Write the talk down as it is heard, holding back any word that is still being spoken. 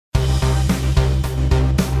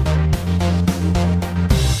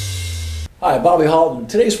Hi, Bobby Halton.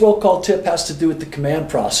 Today's roll call tip has to do with the command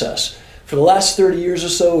process. For the last 30 years or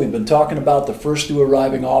so, we've been talking about the first new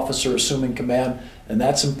arriving officer assuming command, and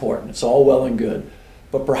that's important. It's all well and good.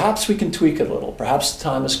 But perhaps we can tweak it a little. Perhaps the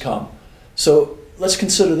time has come. So let's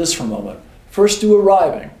consider this for a moment. First new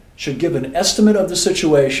arriving should give an estimate of the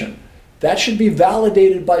situation. That should be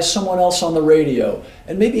validated by someone else on the radio,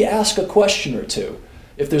 and maybe ask a question or two.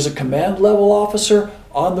 If there's a command level officer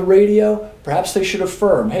on the radio, perhaps they should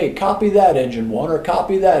affirm, hey, copy that engine 1 or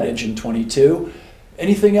copy that engine 22.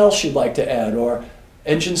 Anything else you'd like to add? Or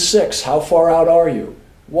engine 6, how far out are you?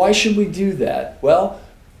 Why should we do that? Well,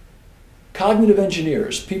 cognitive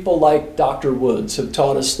engineers, people like Dr. Woods, have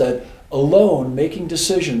taught us that alone making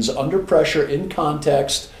decisions under pressure in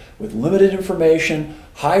context with limited information,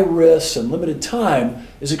 high risks, and limited time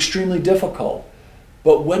is extremely difficult.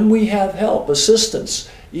 But when we have help, assistance,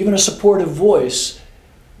 even a supportive voice,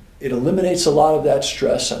 it eliminates a lot of that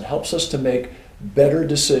stress and helps us to make better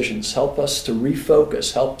decisions, helps us to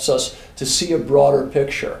refocus, helps us to see a broader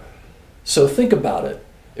picture. So think about it.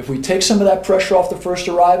 If we take some of that pressure off the first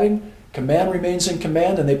arriving, command remains in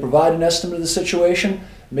command and they provide an estimate of the situation,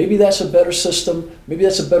 maybe that's a better system, maybe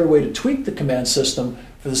that's a better way to tweak the command system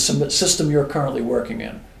for the system you're currently working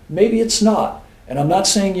in. Maybe it's not. And I'm not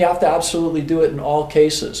saying you have to absolutely do it in all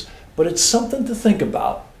cases, but it's something to think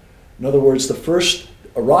about. In other words, the first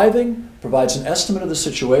arriving provides an estimate of the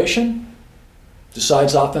situation,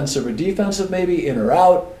 decides offensive or defensive, maybe in or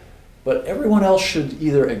out, but everyone else should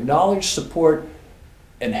either acknowledge, support,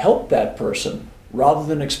 and help that person rather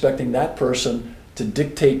than expecting that person to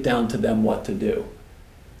dictate down to them what to do.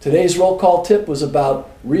 Today's roll call tip was about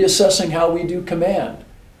reassessing how we do command.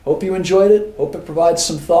 Hope you enjoyed it, hope it provides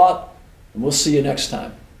some thought, and we'll see you next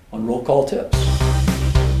time on Roll Call Tips.